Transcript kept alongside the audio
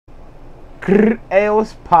Hey,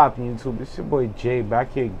 what's poppin' YouTube? It's your boy Jay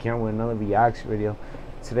back here again with another reaction video.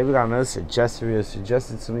 Today we got another suggested video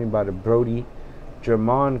suggested to me by the Brody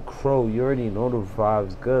Jermon Crow. You already know the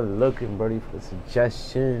vibes. Good looking, Brody, for the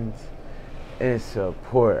suggestions and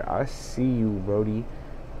support. I see you, Brody,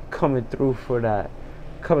 coming through for that.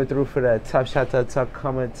 Top shot to top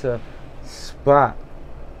comment to spot.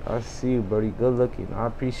 I see you, Brody. Good looking. I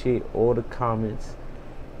appreciate all the comments.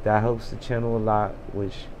 That helps the channel a lot,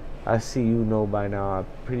 which I see you know by now. I'm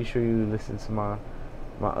pretty sure you listen to my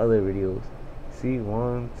other videos. See,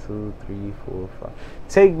 1, 2, 3, 4, 5.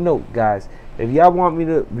 Take note, guys. If y'all want me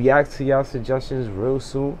to react to y'all suggestions real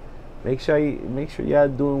soon, make sure y'all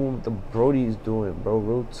doing what the Brody's doing, bro.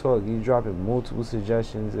 Real talk. You dropping multiple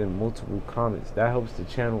suggestions and multiple comments. That helps the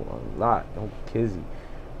channel a lot. Don't be kizzy.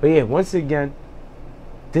 But yeah, once again,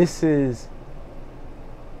 this is,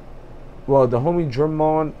 well, the homie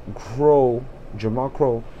Jermon Crow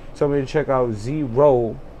told me to check out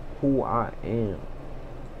Zero Who I Am.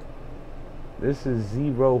 This is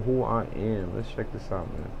Zero Who I Am. Let's check this out,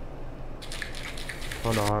 man.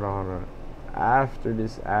 Hold on. After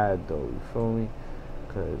this ad, though, you feel me?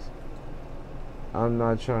 Because I'm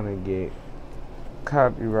not trying to get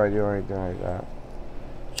copyrighted or anything like that.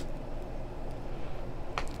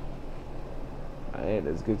 Alright,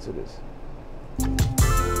 let's get to this.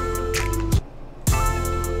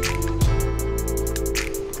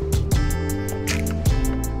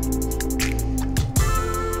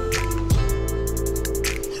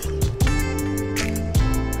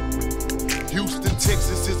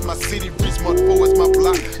 Texas is my city, Richmond 4 is my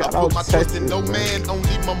block. I put my trust in no man,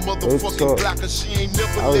 only my motherfucking block. Cause she ain't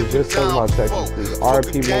never let me down before.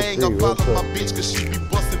 The gang, I follow my bitch cause she be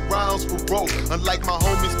busting rounds for roll. Unlike my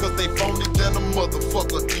homies cause they phony than a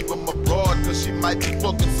motherfucker. Even my broad cause she might be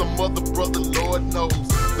fucking some other brother, Lord knows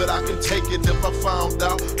that I can take it if I found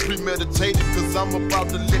out. Premeditated cause I'm about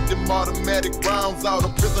to lick them automatic rounds out. A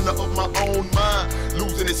prisoner of my own mind,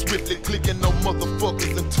 losing it swiftly, clicking on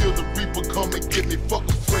motherfuckers until the Reaper come and get me. Fuck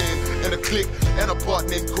a friend and a clique and a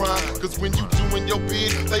partner in crime. Cause when you doing your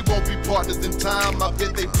bid, they won't be partners in time. I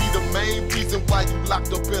bet they be the main reason why you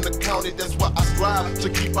locked up in a county. That's why I strive to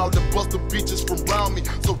keep all the buster bitches from around me.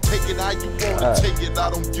 So take it how you wanna take it, I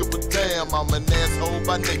don't give a damn. I'm an asshole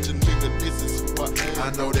by nature, nigga, this is who I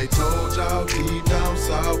am. I know they told y'all deep down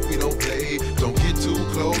south we don't play. Don't get too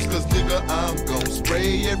close cause nigga I'm gon'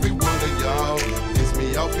 spray every one of y'all. Piss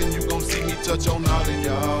me off and you gon' see me touch on all of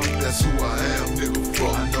y'all. That's who I am, nigga.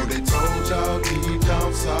 I know they told y'all deep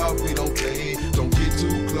down south we don't play. Don't get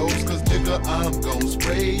too close cause nigga I'm gon'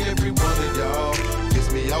 spray every one of y'all.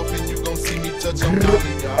 Piss me off and you gon' see me touch on all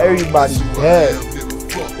of y'all. Everybody dead.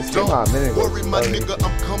 Don't worry, my nigga,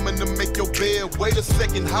 I'm coming to make your bed. Wait a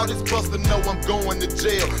second, how this buster know I'm going to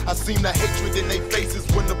jail? I seen the hatred in their faces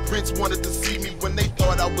when the prince wanted to see me. When they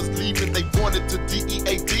thought I was leaving, they wanted to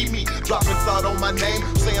DEAD me. Dropping out on my name,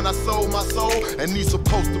 saying I sold my soul. And these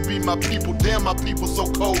supposed to be my people, damn, my people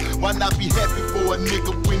so cold. Why not be happy for a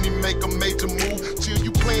nigga when he make a major move? Chill,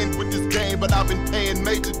 you playing with this game, but I've been paying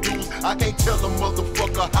major dues. I can't tell a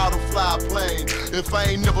motherfucker how to fly a plane if I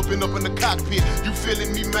ain't never been up in the cockpit. You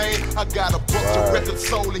feeling me, man? I got a bunch of records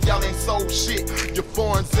sold and y'all ain't sold shit. Your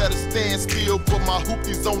foreign's at a standstill, but my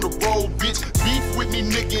hoopies on the road, bitch. Beef with me,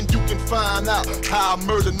 nigga, and you can find out how I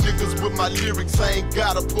murder niggas with my lyrics. I ain't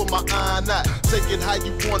gotta pull my iron out. Take it how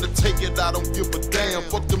you wanna take it, I don't give a damn.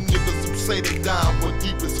 Fuck them niggas who say they down, but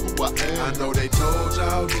deep is who I am. I know they told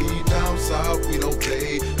y'all deep down south we don't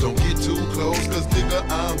play. Don't get too close, cause nigga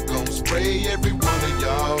I'm gon' spray every one of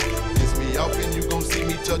y'all. Piss me off and you gon' see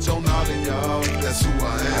me touch on all of y'all. That's who I am.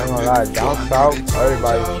 I ain't gonna lie, down south,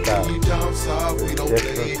 everybody's got down south we don't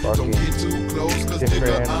play. Don't get too close, cause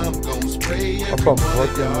nigga I'm gon' spray I'm from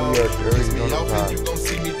Brooklyn, New York. You already know the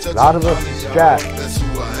vibe. A lot of us is strapped,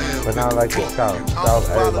 but not like the South. South,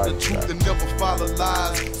 everybody's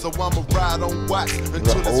strapped. So I'ma ride on watch until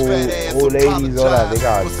this fat ass old ladies, all that, they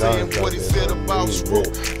got for saying guns what he said about screw.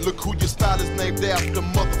 Look who your style is named after,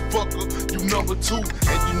 motherfucker. You number 2,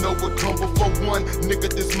 and you know what come before 1. Nigga,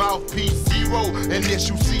 this mouthpiece 0. And yes,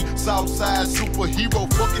 you see Southside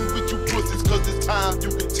superhero fucking with you pussies, cause it's time you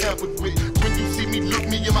can tamper with. When you see me, look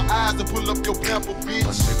me in my eyes and pull up your pamper, bitch.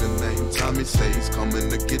 My nigga named Tommy say he's coming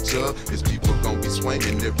to get ya. His people gon' be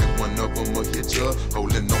swinging, every one of them will hit ya.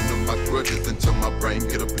 Holding on to my grudges until my brain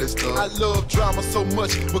get a blister. I love drama so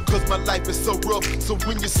much because my life is so rough. So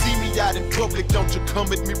when you see me out in public, don't you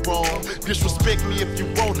come at me wrong. Disrespect me if you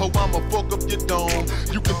want, ho, I'ma fuck up your dome.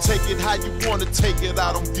 You can take it how you wanna take it,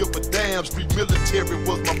 I don't give a damn. Street military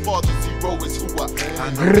was my father, Zero is who I am.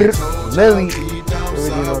 I know they told Lily. y'all down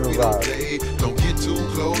south we don't play. Don't get too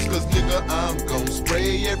close, cause nigga I'm gon'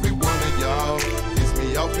 spray every one of y'all. y'all. Piss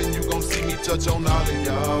me off and you gon' see me touch on all of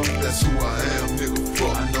y'all. That's who I am, nigga,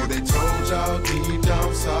 fuck. I know they told y'all deep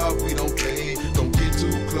down south we don't play. Don't get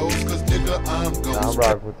too close, cause nigga, I'm gon' I'm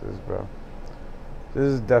rock with this, bro. This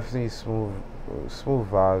is definitely smooth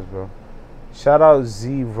vibes, bro. Shout out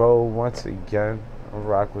Z-Ro once again. I'm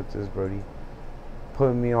rock with this, brody.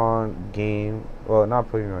 Putting me on game. Well, not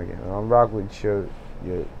putting me on game. I'm rock with your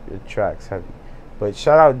tracks heavy. But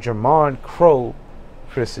shout out Jermon Crow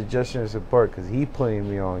for the suggestion and support, because he putting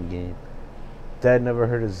me on game. Dad never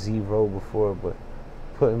heard of Z-Ro before, but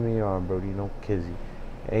putting me on, brody. No kizzy.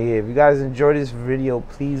 And yeah, if you guys enjoyed this video,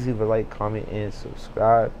 please leave a like, comment, and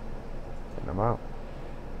subscribe. And I'm out.